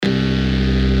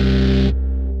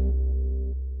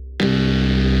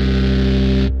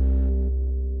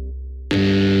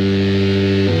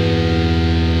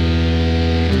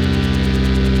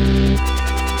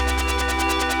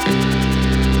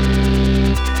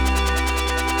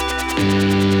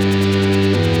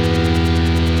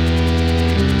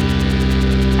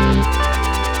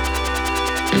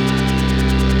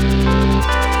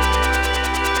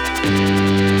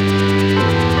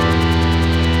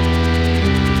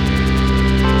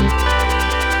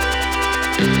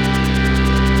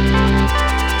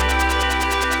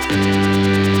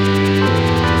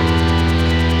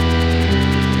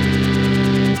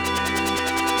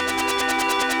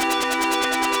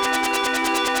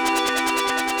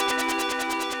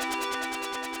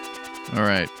All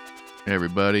right,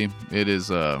 everybody. It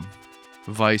is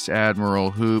Vice Admiral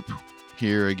Hoop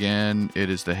here again. It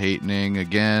is the Hatening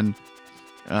again.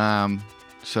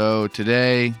 So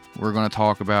today we're going to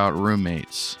talk about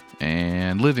roommates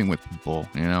and living with people,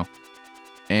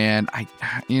 And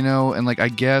I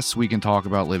guess we can talk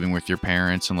about living with your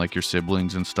parents and like your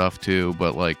siblings and stuff too,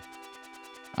 but like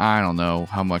I don't know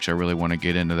how much I really want to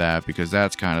get into that because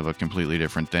that's kind of a completely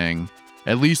different thing.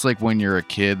 At least like when you're a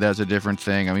kid, that's a different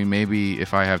thing. I mean, maybe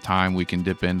if I have time, we can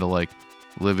dip into like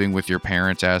living with your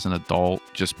parents as an adult,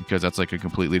 just because that's like a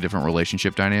completely different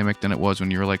relationship dynamic than it was when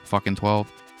you were like fucking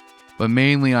 12. But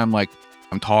mainly I'm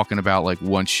talking about like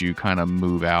once you kind of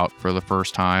move out for the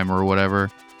first time or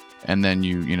whatever, and then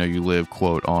you live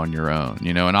quote on your own,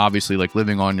 and obviously like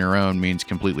living on your own means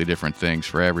completely different things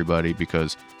for everybody,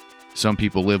 because some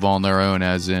people live on their own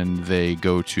as in they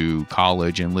go to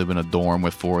college and live in a dorm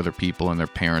with 4 other people and their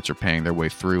parents are paying their way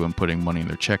through and putting money in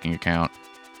their checking account.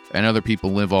 And other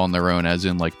people live on their own as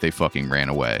in like they fucking ran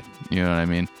away. You know what I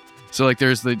mean? So like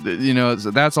there's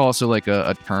that's also like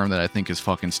a term that I think is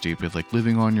fucking stupid. Like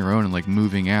living on your own and like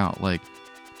moving out. Like,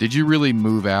 did you really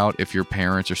move out if your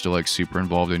parents are still like super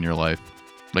involved in your life?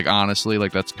 Like honestly,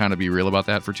 like let's kind of be real about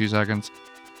that for 2 seconds.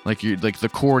 Like you, like the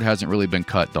cord hasn't really been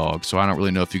cut, dog. So I don't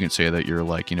really know if you can say that you're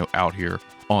like, out here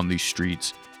on these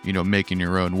streets, making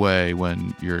your own way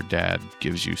when your dad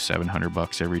gives you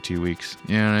 $700 every 2 weeks.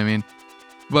 You know what I mean?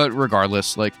 But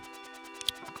regardless, like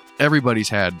everybody's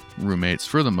had roommates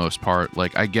for the most part.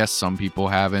 Like I guess some people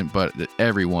haven't, but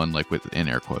everyone, like within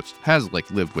air quotes, has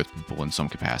like lived with people in some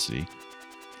capacity.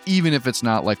 Even if it's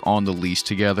not like on the lease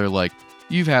together, like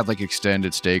you've had like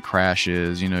extended stay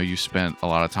crashes, you spent a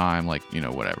lot of time, like,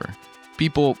 whatever.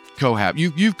 People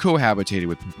you've cohabitated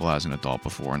with people as an adult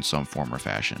before in some form or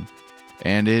fashion.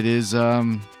 And it is,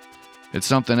 it's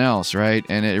something else, right?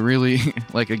 And it really,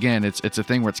 like, again, it's a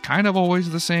thing where it's kind of always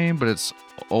the same, but it's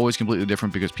always completely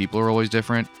different because people are always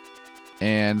different.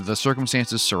 And the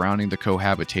circumstances surrounding the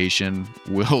cohabitation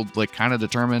will like kind of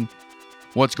determine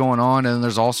what's going on. And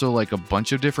there's also like a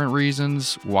bunch of different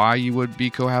reasons why you would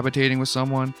be cohabitating with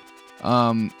someone.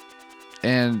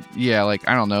 And yeah, like,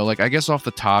 I don't know, like, I guess off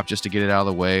the top, just to get it out of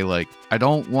the way, like, I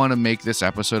don't want to make this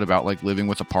episode about like living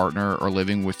with a partner or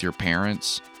living with your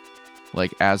parents,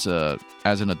 like as an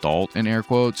adult in air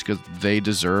quotes, because they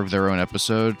deserve their own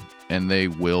episode and they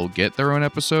will get their own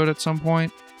episode at some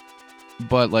point.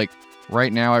 But like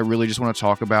right now, I really just want to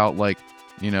talk about like,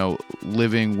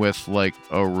 living with like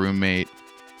a roommate,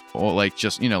 or like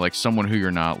just, like someone who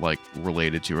you're not like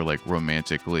related to or like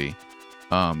romantically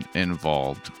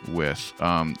involved with.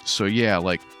 So yeah,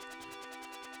 like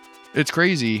it's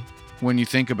crazy when you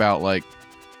think about like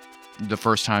the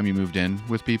first time you moved in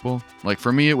with people. Like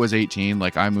for me, it was 18.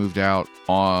 Like I moved out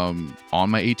on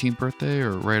my 18th birthday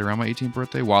or right around my 18th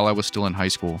birthday while I was still in high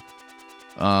school.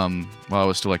 While I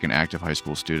was still like an active high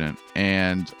school student,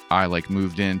 and I like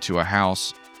moved into a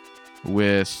house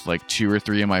with like 2 or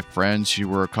 3 of my friends who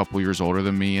were a couple years older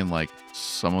than me, and like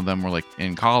some of them were like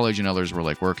in college and others were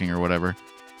like working or whatever.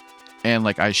 And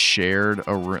like I shared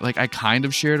a room, like I kind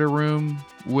of shared a room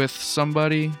with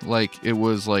somebody. Like it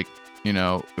was like, it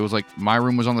was like my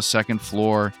room was on the 2nd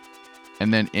floor,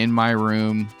 and then in my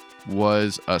room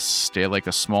was a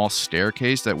small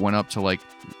staircase that went up to like,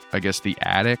 I guess the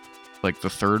attic, like the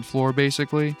 3rd floor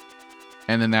basically.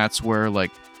 And then that's where like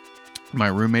my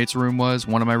roommate's room was,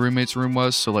 one of my roommate's room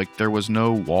was. So like there was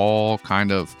no wall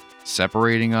kind of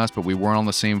separating us, but we weren't on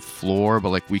the same floor, but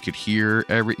like we could hear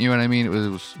you know what I mean? It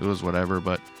was whatever.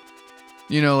 But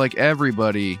like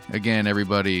everybody,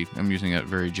 I'm using it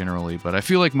very generally, but I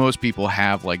feel like most people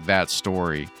have like that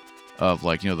story of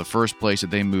like, the first place that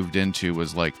they moved into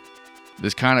was like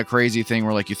this kind of crazy thing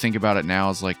where like you think about it now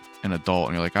as like an adult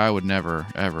and you're like, I would never,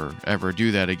 ever, ever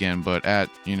do that again. But at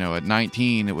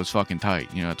 19, it was fucking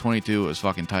tight. At 22, it was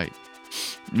fucking tight,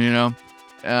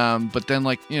 but then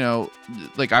like,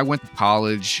 like I went to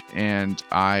college and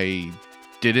I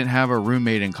didn't have a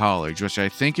roommate in college, which I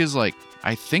think is like,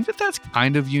 I think that's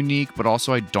kind of unique, but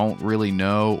also I don't really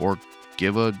know or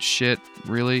give a shit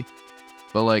really.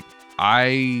 But like,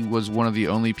 I was one of the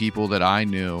only people that I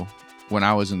knew when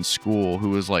I was in school who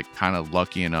was like kind of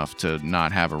lucky enough to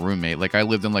not have a roommate. Like I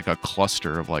lived in like a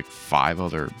cluster of like 5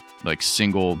 other like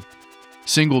single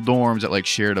dorms that like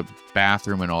shared a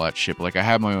bathroom and all that shit. But like I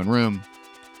had my own room.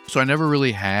 So I never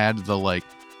really had the like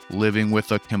living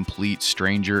with a complete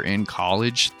stranger in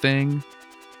college thing.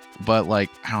 But like,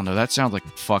 I don't know, that sounds like a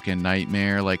fucking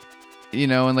nightmare. Like,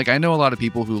 and like I know a lot of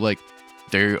people who like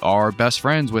they are best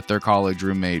friends with their college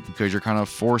roommate because you're kind of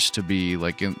forced to be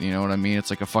like, you know what I mean? It's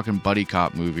like a fucking buddy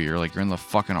cop movie, or like you're in the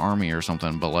fucking army or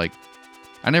something. But like,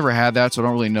 I never had that, so I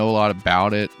don't really know a lot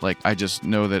about it. Like, I just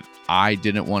know that I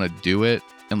didn't want to do it.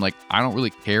 And like, I don't really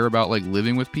care about like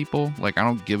living with people. Like, I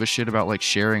don't give a shit about like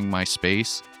sharing my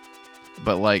space.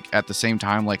 But like, at the same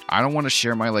time, like, I don't want to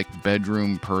share my like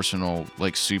bedroom personal,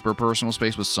 like super personal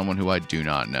space with someone who I do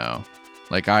not know.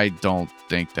 Like, I don't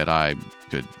think that I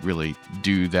could really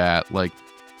do that. Like,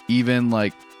 even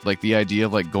like the idea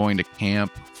of like going to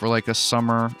camp for like a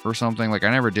summer or something. Like, I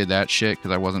never did that shit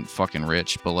because I wasn't fucking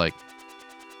rich. But like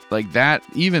that,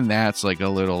 even that's like a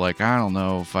little like, I don't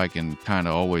know if I can kind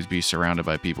of always be surrounded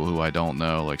by people who I don't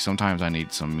know. Like, sometimes I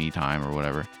need some me time or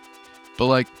whatever. But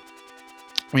like,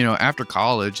 you know, after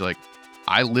college, like,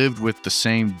 I lived with the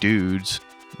same dudes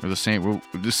or the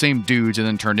same dudes and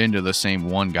then turned into the same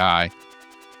one guy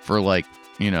for like,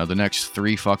 you know, the next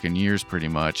 3 fucking years pretty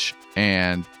much.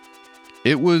 And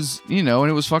it was, you know,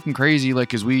 and it was fucking crazy. Like,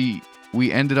 cause we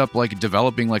ended up like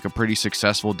developing like a pretty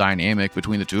successful dynamic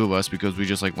between the two of us because we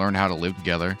just like learned how to live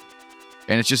together.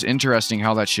 And it's just interesting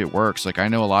how that shit works. Like, I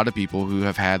know a lot of people who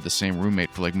have had the same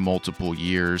roommate for like multiple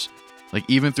years, like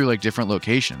even through like different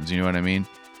locations, you know what I mean?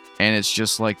 And it's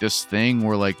just like this thing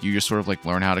where like you just sort of like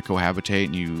learn how to cohabitate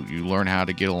and you learn how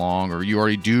to get along, or you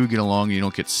already do get along and you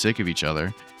don't get sick of each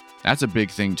other. That's a big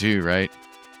thing too, right?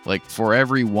 Like, for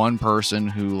every one person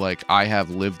who like I have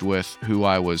lived with who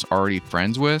I was already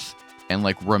friends with and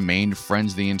like remained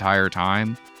friends the entire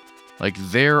time, like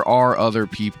there are other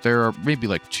people, there are maybe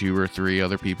like 2 or 3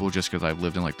 other people just because I've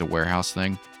lived in like the warehouse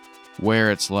thing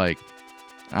where it's like,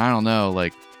 I don't know,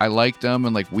 like I liked them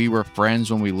and like we were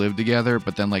friends when we lived together,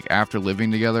 but then like after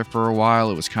living together for a while,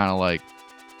 it was kind of like,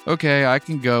 okay, I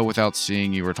can go without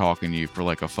seeing you or talking to you for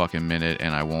like a fucking minute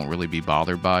and I won't really be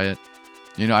bothered by it.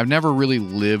 You know, I've never really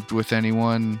lived with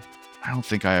anyone. I don't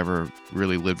think I ever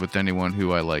really lived with anyone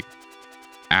who I like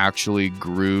actually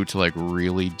grew to like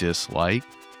really dislike.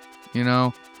 You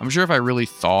know, I'm sure if I really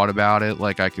thought about it,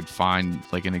 like I could find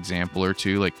like an example or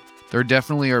two. Like, there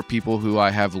definitely are people who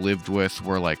I have lived with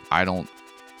where like I don't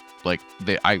like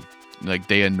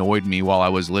they annoyed me while I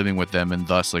was living with them, and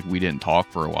thus like we didn't talk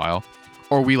for a while,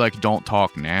 or we like don't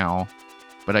talk now.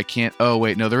 But I can't. Oh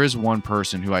wait, no, there is one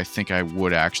person who I think I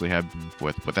would actually have beef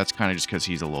with, but that's kind of just because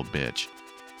he's a little bitch.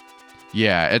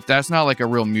 Yeah, that's not like a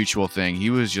real mutual thing. He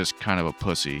was just kind of a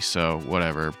pussy, so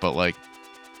whatever. But like,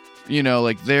 you know,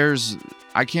 like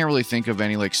I can't really think of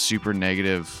any like super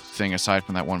negative thing aside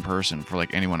from that one person for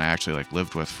like anyone I actually like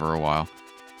lived with for a while.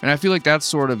 And I feel like that's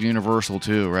sort of universal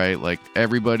too, right? Like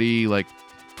everybody, like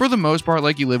for the most part,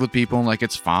 like you live with people and like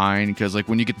it's fine because like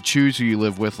when you get to choose who you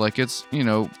live with, like it's, you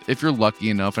know, if you're lucky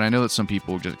enough, and I know that some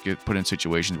people just get put in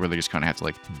situations where they just kind of have to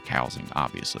like seek housing,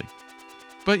 obviously.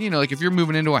 But, you know, like if you're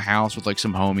moving into a house with like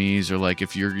some homies, or like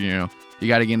if you're, you know, you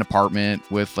got to get an apartment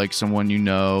with like someone you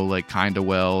know, like kind of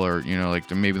well, or, you know,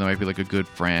 like maybe there might be like a good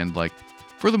friend. Like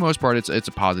for the most part, it's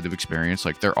a positive experience.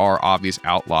 Like there are obvious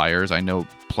outliers. I know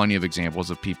plenty of examples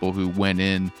of people who went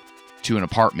in to an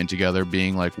apartment together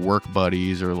being like work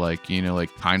buddies, or like, you know,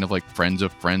 like kind of like friends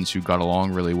of friends who got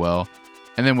along really well.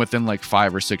 And then within like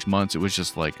 5 or 6 months, it was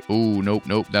just like, oh,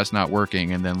 nope, that's not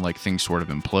working. And then like things sort of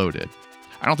imploded.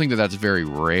 I don't think that that's very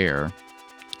rare.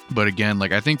 But again,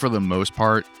 like I think for the most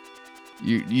part,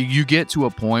 you get to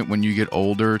a point when you get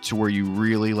older to where you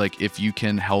really like, if you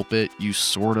can help it, you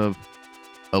sort of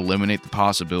eliminate the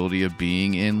possibility of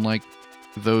being in like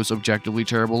those objectively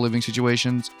terrible living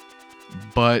situations.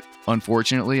 But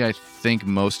unfortunately, I think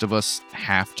most of us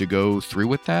have to go through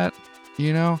with that,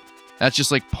 you know? That's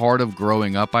just like part of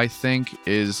growing up, I think,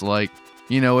 is like,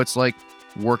 you know, it's like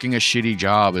working a shitty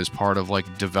job is part of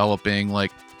like developing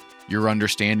like your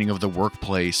understanding of the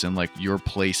workplace and like your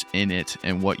place in it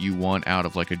and what you want out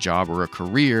of like a job or a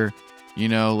career. You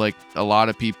know, like a lot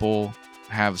of people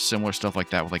have similar stuff like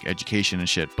that with like education and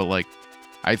shit. But like,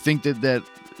 I think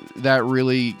that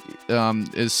really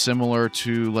is similar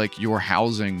to like your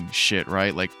housing shit,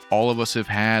 right? Like all of us have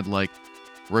had like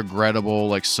regrettable,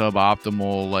 like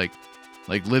suboptimal, like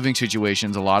living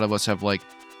situations. A lot of us have like,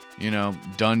 you know,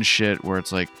 done shit where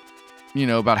it's like, you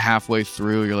know, about halfway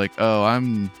through, you're like, oh,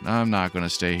 I'm not going to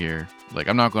stay here. Like,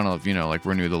 I'm not going to, you know, like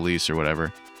renew the lease or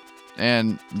whatever.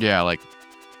 And yeah, like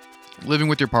living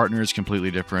with your partner is completely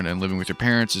different, and living with your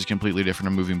parents is completely different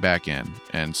than moving back in.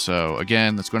 And so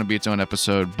again, that's going to be its own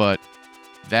episode, but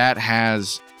that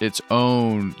has its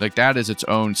own, like that is its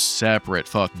own separate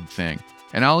fucking thing.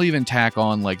 And I'll even tack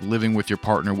on like living with your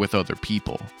partner with other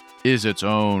people is its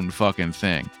own fucking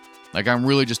thing. Like I'm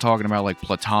really just talking about like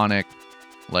platonic,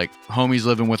 like homies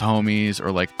living with homies,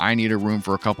 or like I need a room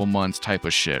for a couple months type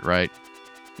of shit, right?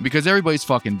 Because everybody's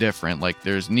fucking different. Like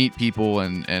there's neat people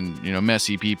and you know,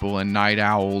 messy people and night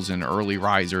owls and early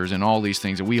risers and all these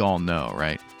things that we all know,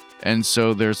 right? And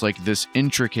so there's like this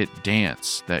intricate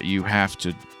dance that you have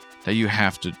to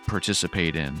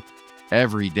participate in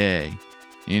every day,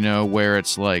 where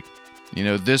it's like,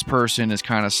 this person is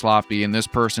kind of sloppy and this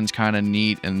person's kind of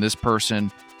neat and this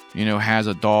person, has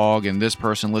a dog and this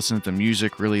person listens to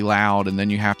music really loud. And then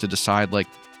you have to decide like,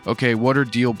 okay, what are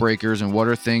deal breakers and what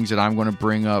are things that I'm going to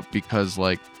bring up because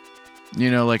like,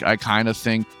 I kind of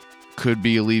think could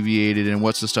be alleviated, and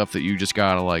what's the stuff that you just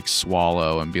gotta like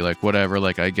swallow and be like, whatever,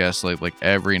 like I guess like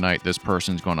every night this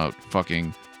person's gonna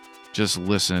fucking just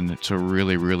listen to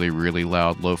really, really, really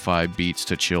loud lo-fi beats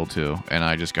to chill to, and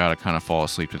I just gotta kind of fall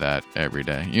asleep to that every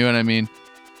day. You know what I mean?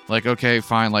 Like, okay,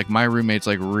 fine, like my roommate's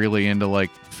like really into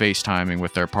like FaceTiming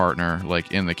with their partner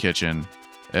like in the kitchen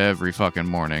every fucking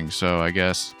morning, so I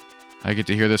guess I get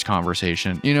to hear this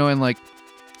conversation, and like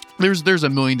there's a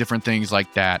million different things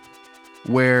like that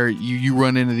where you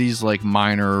run into these like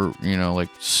minor, like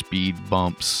speed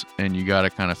bumps, and you got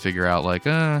to kind of figure out like,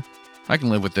 I can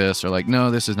live with this, or like, no,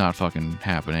 this is not fucking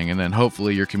happening. And then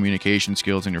hopefully your communication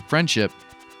skills and your friendship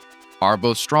are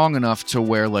both strong enough to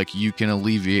where like you can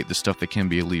alleviate the stuff that can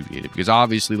be alleviated. Because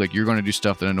obviously like you're going to do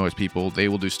stuff that annoys people. They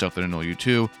will do stuff that annoy you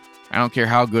too. I don't care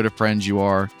how good of friends you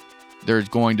are. There's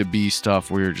going to be stuff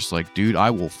where you're just like, dude,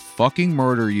 I will fucking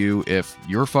murder you if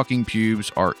your fucking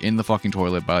pubes are in the fucking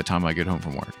toilet by the time I get home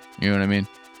from work. You know what I mean?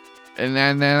 And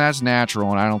then that's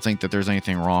natural, and I don't think that there's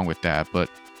anything wrong with that.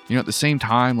 But, at the same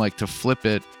time, like to flip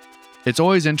it, it's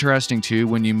always interesting too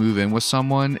when you move in with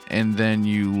someone and then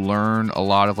you learn a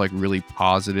lot of like really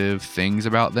positive things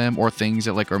about them, or things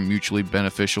that like are mutually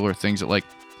beneficial, or things that like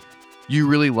you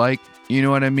really like. You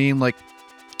know what I mean? Like,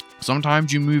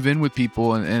 sometimes you move in with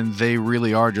people and they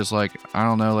really are just like, I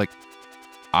don't know, like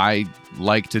I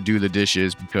like to do the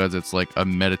dishes because it's like a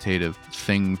meditative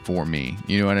thing for me.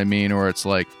 You know what I mean? Or it's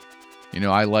like,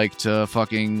 I like to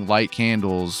fucking light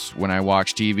candles when I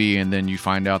watch TV, and then you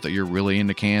find out that you're really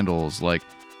into candles. Like,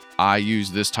 I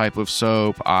use this type of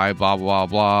soap. I blah, blah,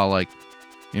 blah. Like,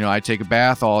 I take a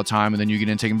bath all the time, and then you get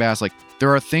in taking baths. Like,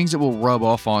 there are things that will rub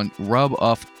off,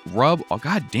 oh,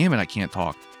 God damn it, I can't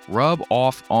talk. Rub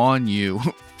off on you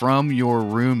from your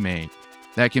roommate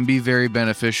that can be very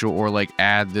beneficial, or like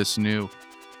add this new,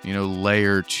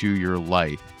 layer to your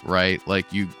life, right?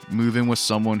 Like you move in with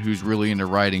someone who's really into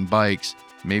riding bikes.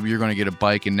 Maybe you're going to get a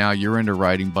bike and now you're into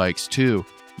riding bikes too.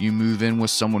 You move in with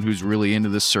someone who's really into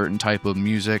this certain type of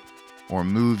music or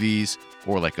movies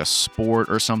or like a sport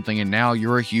or something, and now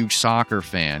you're a huge soccer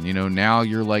fan. Now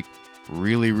you're like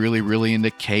really, really, really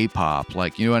into K-pop.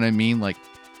 Like, you know what I mean? Like,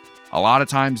 a lot of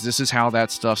times this is how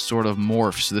that stuff sort of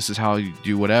morphs. This is how you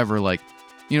do whatever. Like,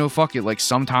 fuck it. Like,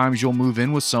 sometimes you'll move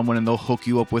in with someone and they'll hook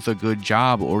you up with a good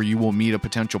job, or you will meet a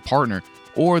potential partner,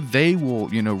 or they will,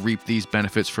 reap these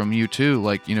benefits from you too.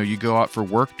 Like, you go out for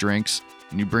work drinks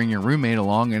and you bring your roommate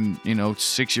along, and,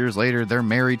 6 years later, they're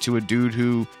married to a dude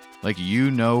who, like,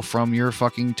 from your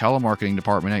fucking telemarketing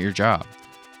department at your job.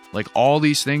 Like, all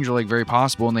these things are like very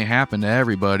possible, and they happen to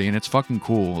everybody, and it's fucking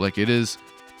cool. Like, it is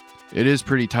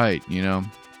pretty tight,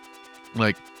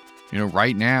 like,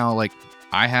 right now, like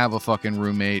I have a fucking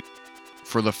roommate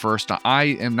for the first time. I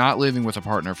am not living with a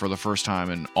partner for the first time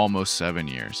in almost 7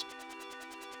 years.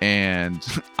 And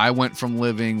I went from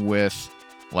living with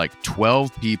like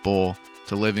 12 people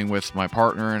to living with my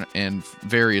partner and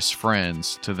various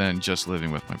friends to then just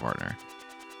living with my partner.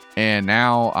 And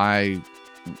now I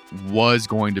was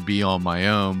going to be on my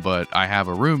own, but I have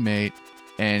a roommate,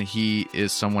 and he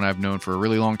is someone I've known for a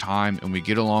really long time, and we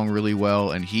get along really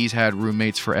well, and he's had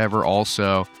roommates forever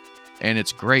also, and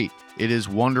it's great. It is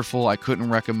wonderful. I couldn't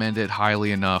recommend it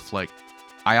highly enough. Like,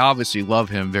 I obviously love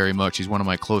him very much. He's one of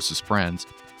my closest friends,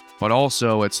 but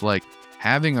also it's like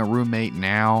having a roommate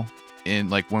now in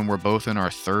like when we're both in our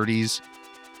 30s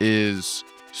is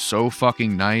so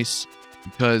fucking nice,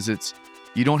 because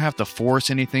you don't have to force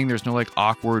anything. There's no like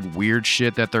awkward, weird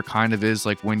shit that there kind of is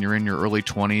like when you're in your early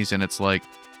 20s and it's like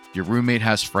your roommate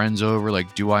has friends over.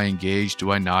 Like, do I engage?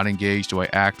 Do I not engage? Do I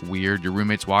act weird? Your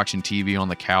roommate's watching TV on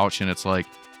the couch and it's like,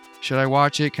 should I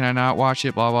watch it? Can I not watch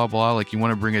it? Blah, blah, blah. Like, you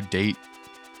want to bring a date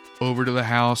over to the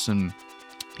house, and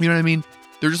you know what I mean?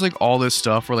 There's just like all this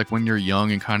stuff where like when you're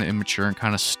young and kind of immature and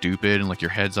kind of stupid and like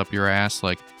your head's up your ass,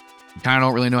 like you kind of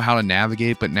don't really know how to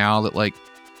navigate. But now that like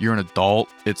you're an adult,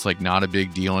 it's like not a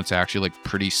big deal. And it's actually like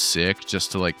pretty sick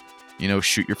just to like,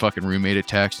 shoot your fucking roommate a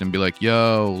text and be like,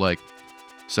 yo, like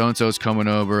so-and-so's coming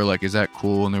over. Like, is that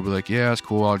cool? And they'll be like, yeah, it's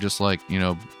cool. I'll just like,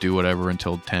 do whatever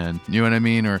until 10. You know what I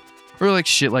mean? Or like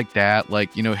shit like that.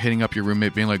 Like, hitting up your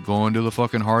roommate being like, going to the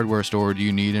fucking hardware store. Do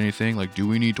you need anything? Like, do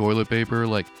we need toilet paper?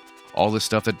 Like all this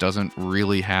stuff that doesn't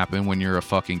really happen when you're a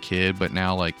fucking kid. But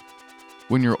now like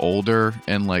when you're older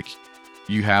and like,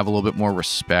 you have a little bit more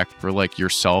respect for like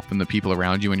yourself and the people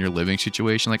around you in your living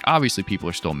situation. Like obviously people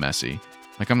are still messy.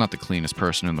 Like I'm not the cleanest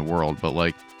person in the world, but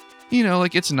like, you know,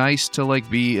 like it's nice to like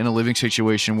be in a living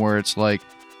situation where it's like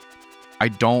I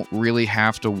don't really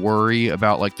have to worry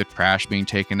about like the trash being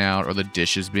taken out or the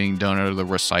dishes being done or the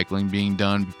recycling being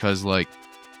done, because like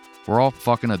we're all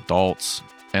fucking adults,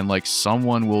 and like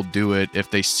someone will do it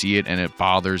if they see it and it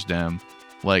bothers them.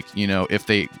 Like, you know, if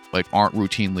they like aren't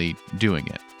routinely doing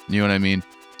it, you know what I mean?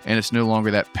 And it's no longer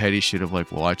that petty shit of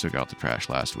like, well, I took out the trash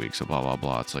last week, so blah, blah,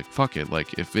 blah. It's like, fuck it.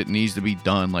 Like if it needs to be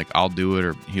done, like I'll do it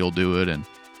or he'll do it and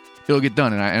it'll get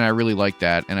done. And I really like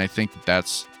that. And I think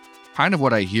that's kind of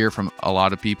what I hear from a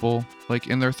lot of people like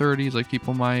in their 30s, like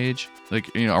people my age,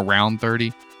 like, you know, around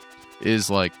 30, is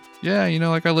like, yeah, you know,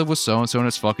 like I live with so-and-so and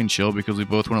it's fucking chill because we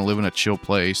both want to live in a chill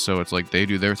place. So it's like they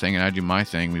do their thing and I do my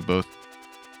thing. We both,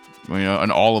 you know,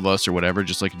 and all of us or whatever,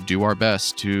 just like do our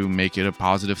best to make it a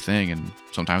positive thing. And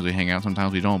sometimes we hang out,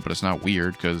 sometimes we don't, but it's not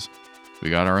weird because we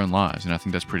got our own lives. And I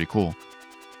think that's pretty cool.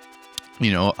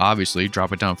 You know, obviously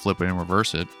drop it down, flip it and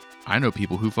reverse it. I know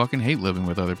people who fucking hate living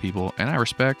with other people, and I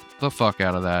respect the fuck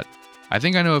out of that. I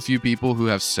think I know a few people who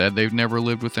have said they've never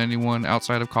lived with anyone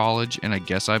outside of college, and I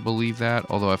guess I believe that,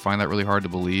 although I find that really hard to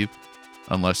believe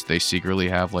unless they secretly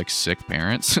have like sick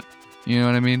parents. You know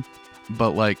what I mean?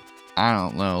 But like, I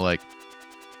don't know, like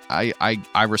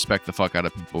I respect the fuck out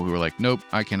of people who are like, nope,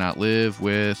 I cannot live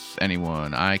with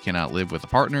anyone. I cannot live with a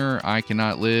partner. I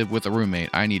cannot live with a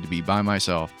roommate. I need to be by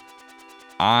myself.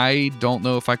 I don't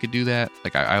know if I could do that.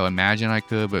 Like I imagine I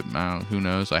could, but who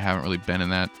knows? I haven't really been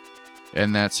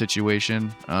in that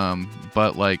situation.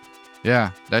 But like,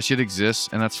 yeah, that shit exists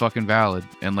and that's fucking valid.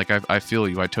 And like, I feel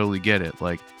you. I totally get it.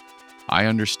 Like, I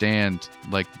understand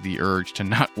like the urge to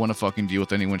not want to fucking deal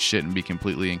with anyone's shit and be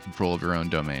completely in control of your own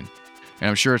domain. And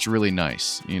I'm sure it's really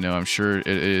nice. You know, I'm sure it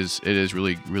is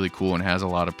really, really cool and has a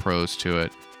lot of pros to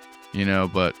it. You know,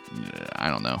 but I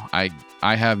don't know.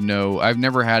 I've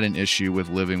never had an issue with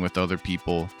living with other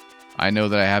people. I know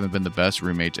that I haven't been the best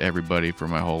roommate to everybody for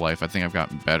my whole life. I think I've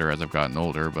gotten better as I've gotten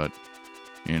older, but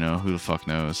you know, who the fuck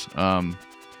knows?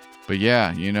 But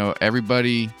yeah, you know,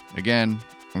 everybody, again,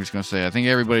 I'm just going to say, I think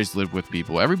everybody's lived with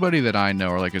people. Everybody that I know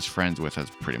or like is friends with has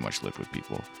pretty much lived with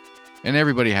people. And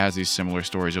everybody has these similar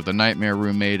stories of the nightmare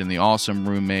roommate and the awesome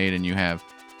roommate, and you have,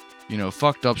 you know,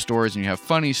 fucked up stories and you have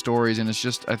funny stories. And it's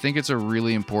just, I think it's a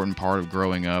really important part of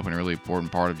growing up and a really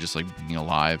important part of just like being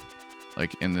alive,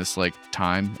 like in this like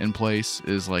time and place,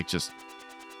 is like just,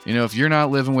 you know, if you're not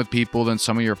living with people, then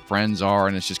some of your friends are,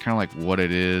 and it's just kind of like what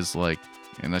it is like.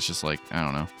 And that's just like, I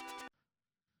don't know.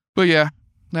 But yeah,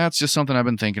 that's just something I've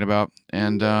been thinking about.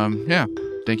 And yeah,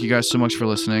 thank you guys so much for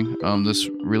listening. This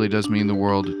really does mean the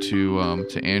world to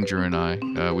Andrew and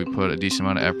I. We put a decent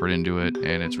amount of effort into it,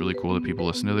 and it's really cool that people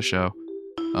listen to the show.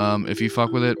 If you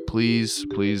fuck with it, please,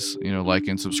 you know, like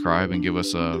and subscribe and give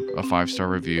us a 5-star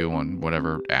review on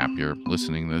whatever app you're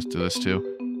listening to this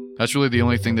to. That's really the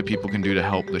only thing that people can do to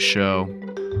help the show.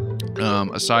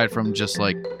 Aside from just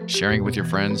like sharing it with your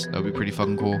friends, that would be pretty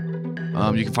fucking cool.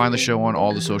 You can find the show on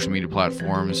all the social media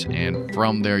platforms, and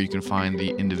from there you can find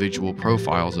the individual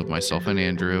profiles of myself and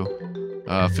Andrew.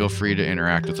 Feel free to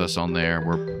interact with us on there.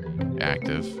 We're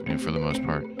active, you know, for the most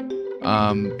part.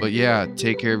 But yeah,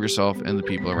 take care of yourself and the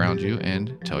people around you,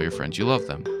 and tell your friends you love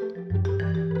them.